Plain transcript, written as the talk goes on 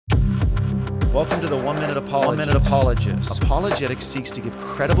Welcome to the 1 Minute Apologist. 1 Minute Apologist. Apologetics seeks to give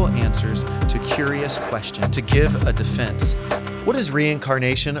credible answers to curious questions, to give a defense. What is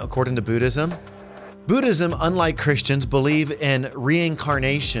reincarnation according to Buddhism? Buddhism, unlike Christians, believe in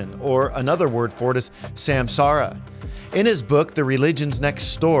reincarnation, or another word for it is samsara. In his book, The Religion's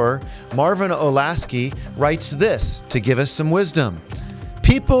Next Door, Marvin Olasky writes this to give us some wisdom.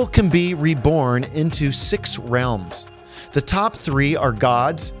 People can be reborn into 6 realms. The top 3 are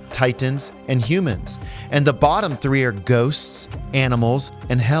gods, titans, and humans, and the bottom 3 are ghosts, animals,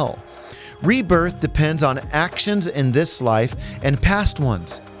 and hell. Rebirth depends on actions in this life and past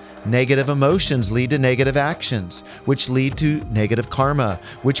ones. Negative emotions lead to negative actions, which lead to negative karma,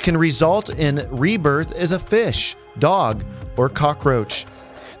 which can result in rebirth as a fish, dog, or cockroach.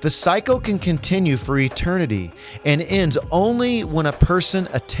 The cycle can continue for eternity and ends only when a person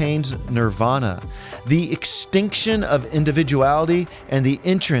attains nirvana, the extinction of individuality and the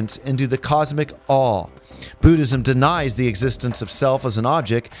entrance into the cosmic all. Buddhism denies the existence of self as an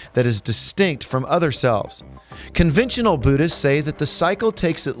object that is distinct from other selves. Conventional Buddhists say that the cycle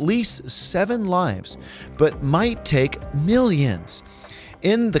takes at least 7 lives, but might take millions.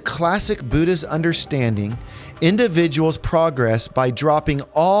 In the classic Buddhist understanding, individuals progress by dropping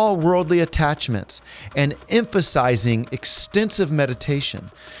all worldly attachments and emphasizing extensive meditation,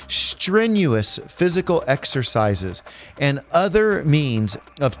 strenuous physical exercises, and other means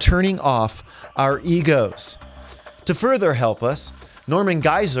of turning off our egos. To further help us, Norman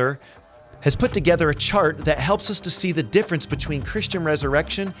Geisler has put together a chart that helps us to see the difference between Christian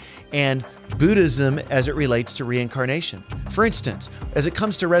resurrection and Buddhism as it relates to reincarnation. For instance, as it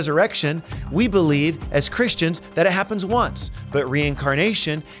comes to resurrection, we believe as Christians that it happens once, but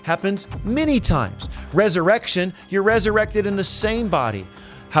reincarnation happens many times. Resurrection, you're resurrected in the same body.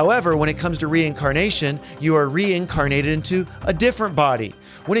 However, when it comes to reincarnation, you are reincarnated into a different body.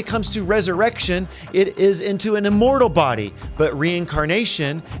 When it comes to resurrection, it is into an immortal body, but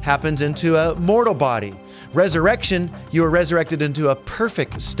reincarnation happens into a mortal body. Resurrection, you are resurrected into a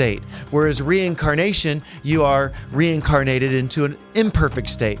perfect state, whereas reincarnation, you are reincarnated into an imperfect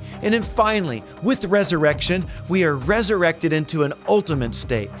state. And then finally, with resurrection, we are resurrected into an ultimate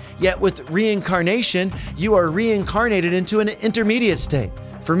state. Yet with reincarnation, you are reincarnated into an intermediate state.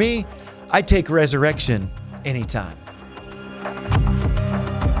 For me, I take resurrection anytime.